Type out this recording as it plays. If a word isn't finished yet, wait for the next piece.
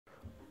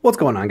What's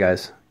going on,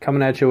 guys?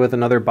 Coming at you with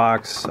another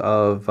box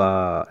of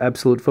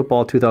Absolute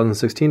Football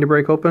 2016 to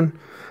break open.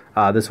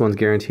 This one's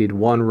guaranteed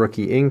one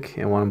rookie ink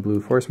and one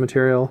blue force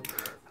material.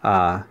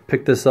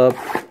 Picked this up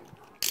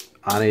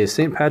on a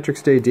St.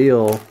 Patrick's Day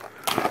deal,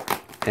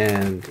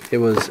 and it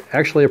was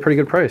actually a pretty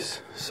good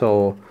price.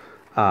 So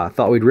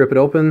thought we'd rip it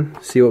open,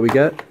 see what we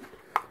get,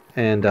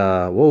 and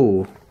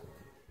whoa,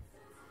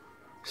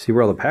 see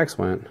where all the packs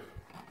went.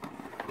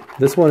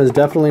 This one is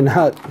definitely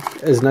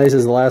not as nice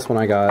as the last one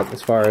I got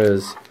as far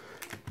as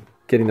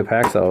getting the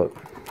packs out.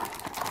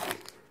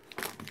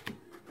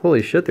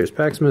 Holy shit, there's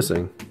packs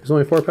missing. There's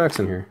only 4 packs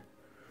in here.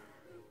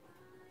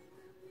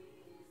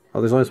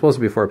 Oh, there's only supposed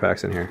to be 4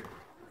 packs in here.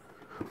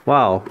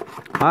 Wow,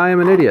 I am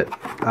an idiot.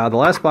 The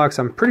last box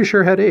I'm pretty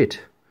sure had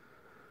 8.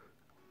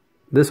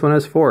 This one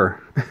has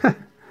 4.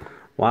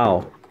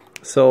 Wow.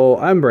 So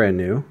I'm brand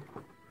new.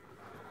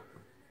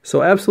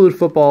 So Absolute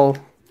Football,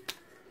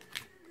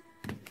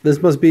 this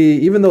must be,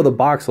 even though the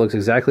box looks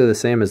exactly the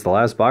same as the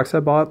last box I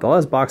bought, the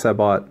last box I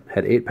bought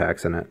had 8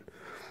 packs in it.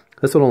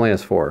 This one only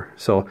has 4.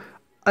 So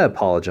I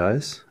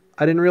apologize.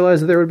 I didn't realize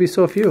that there would be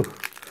so few.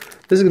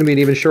 This is going to be an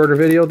even shorter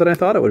video than I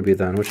thought it would be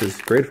then, which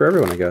is great for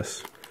everyone, I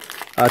guess.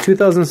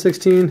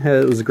 2016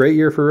 was a great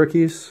year for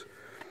rookies.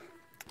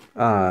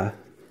 There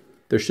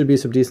should be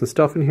some decent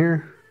stuff in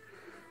here.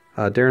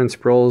 Darren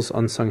Sproles,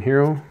 Unsung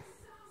Hero.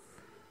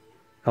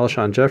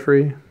 Alshon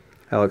Jeffrey,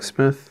 Alex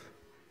Smith,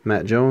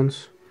 Matt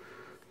Jones,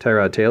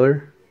 Tyrod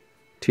Taylor,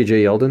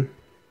 TJ Yeldon,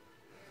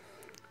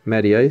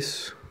 Matty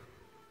Ice,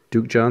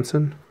 Duke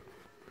Johnson,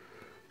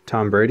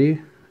 Tom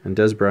Brady, and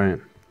Des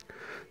Bryant.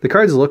 The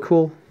cards look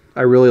cool.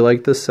 I really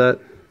like this set.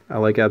 I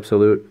like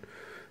Absolute.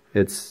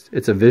 It's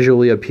a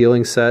visually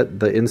appealing set.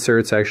 The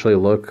inserts actually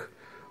look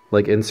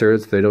like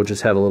inserts. They don't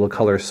just have a little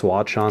color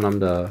swatch on them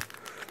to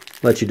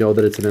let you know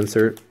that it's an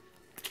insert.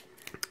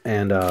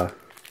 And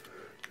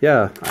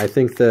yeah, I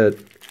think that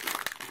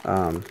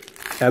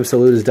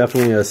Absolute is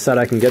definitely a set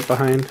I can get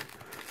behind.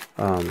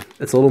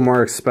 It's a little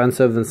more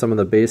expensive than some of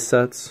the base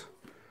sets,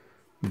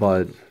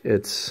 but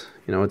it's,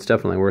 you know, it's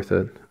definitely worth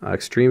it.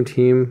 Extreme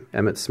Team,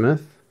 Emmitt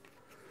Smith.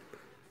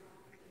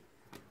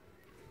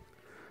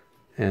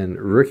 And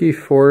Rookie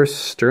Force,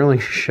 Sterling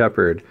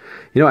Shepard.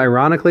 You know,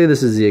 ironically,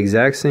 this is the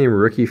exact same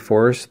Rookie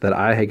Force that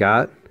I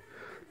got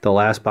the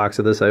last box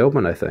of this I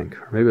opened, I think.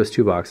 Or maybe it was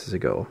 2 boxes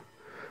ago.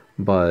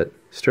 But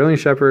Sterling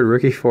Shepard,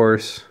 Rookie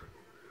Force,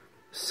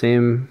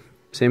 same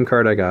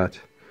card I got.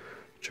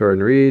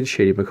 Jordan Reed,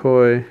 Shady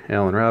McCoy,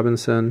 Allen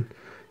Robinson,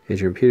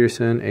 Adrian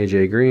Peterson,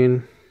 AJ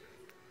Green,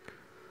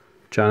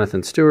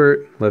 Jonathan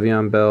Stewart,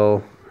 Le'Veon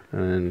Bell,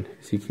 and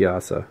Zeke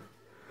Asa.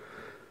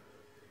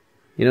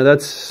 You know,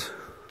 that's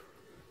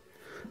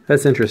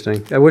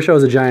interesting. I wish I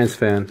was a Giants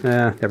fan.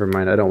 Never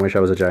mind. I don't wish I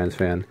was a Giants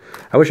fan.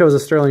 I wish I was a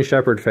Sterling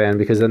Shepard fan,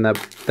 because then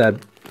that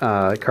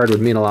card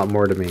would mean a lot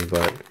more to me,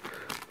 but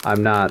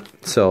I'm not.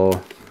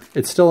 So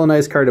it's still a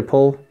nice card to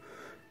pull,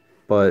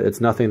 but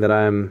it's nothing that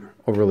I'm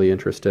overly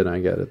interested in, I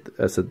get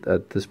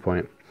at this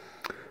point.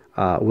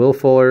 Will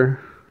Fuller,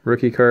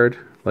 rookie card,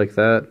 like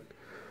that.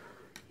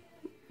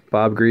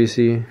 Bob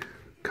Greasy,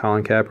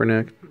 Colin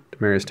Kaepernick,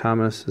 Demaryius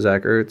Thomas,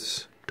 Zach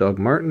Ertz, Doug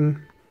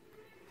Martin,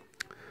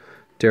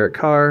 Derek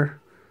Carr,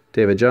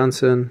 David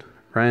Johnson,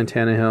 Ryan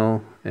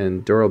Tannehill,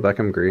 and Doral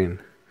Beckham Green.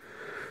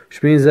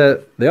 Which means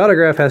that the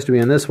autograph has to be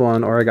in this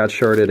one, or I got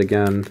shorted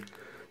again.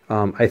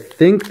 I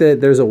think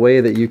that there's a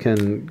way that you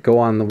can go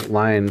on the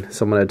line,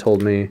 someone had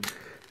told me,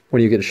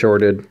 when you get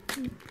shorted,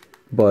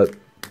 but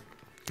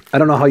I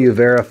don't know how you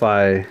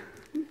verify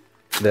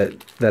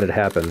that it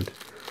happened.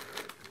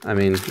 I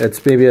mean,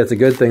 maybe it's a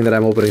good thing that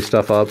I'm opening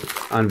stuff up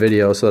on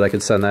video so that I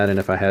could send that in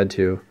if I had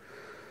to,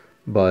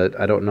 but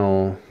I don't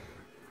know.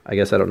 I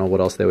guess I don't know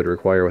what else they would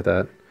require with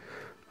that.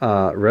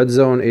 Red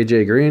Zone,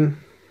 AJ Green.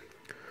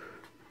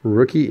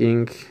 Rookie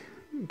Ink,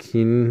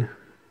 Keen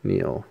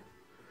Neal.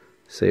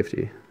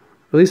 Safety.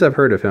 At least I've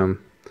heard of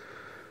him,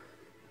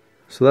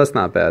 so that's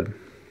not bad.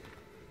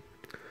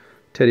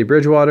 Teddy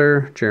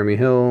Bridgewater, Jeremy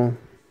Hill,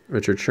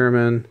 Richard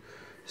Sherman,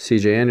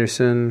 CJ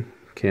Anderson,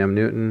 Cam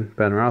Newton,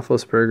 Ben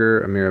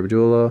Roethlisberger, Amir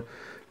Abdullah,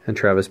 and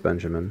Travis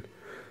Benjamin.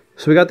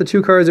 So we got the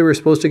 2 cards that we were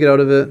supposed to get out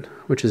of it,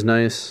 which is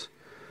nice.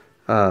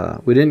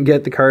 We didn't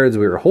get the cards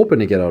we were hoping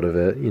to get out of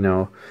it. You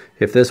know,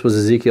 if this was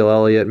Ezekiel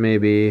Elliott,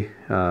 maybe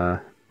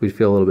we'd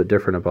feel a little bit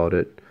different about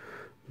it.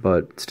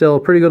 But still,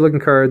 pretty good looking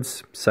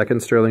cards.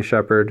 Second Sterling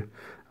Shepard.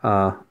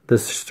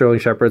 This Sterling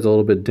Shepard's a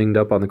little bit dinged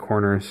up on the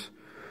corners.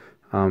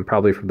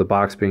 Probably from the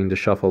box being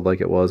disshuffled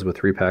like it was, with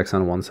 3 packs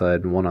on one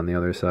side and 1 on the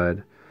other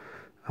side.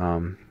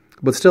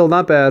 But still,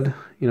 not bad.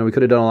 You know, we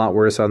could have done a lot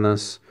worse on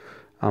this.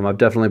 I've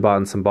definitely bought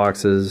in some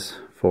boxes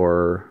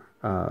for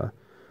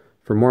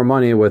more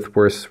money with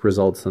worse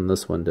results than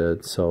this one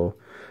did. So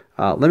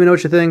let me know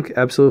what you think.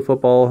 Absolute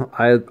Football,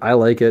 I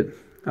like it.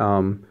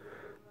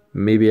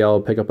 Maybe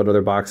I'll pick up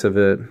another box of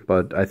it,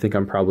 but I think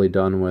I'm probably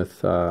done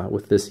with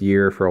this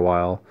year for a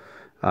while.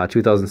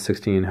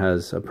 2016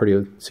 has a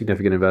pretty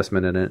significant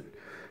investment in it,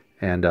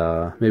 and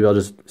maybe I'll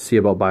just see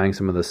about buying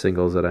some of the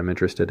singles that I'm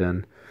interested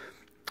in.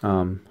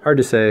 Hard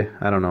to say,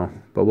 I don't know,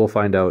 but we'll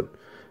find out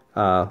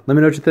Let me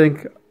know what you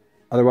think.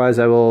 Otherwise,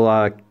 I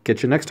will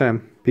catch you next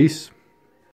time. Peace.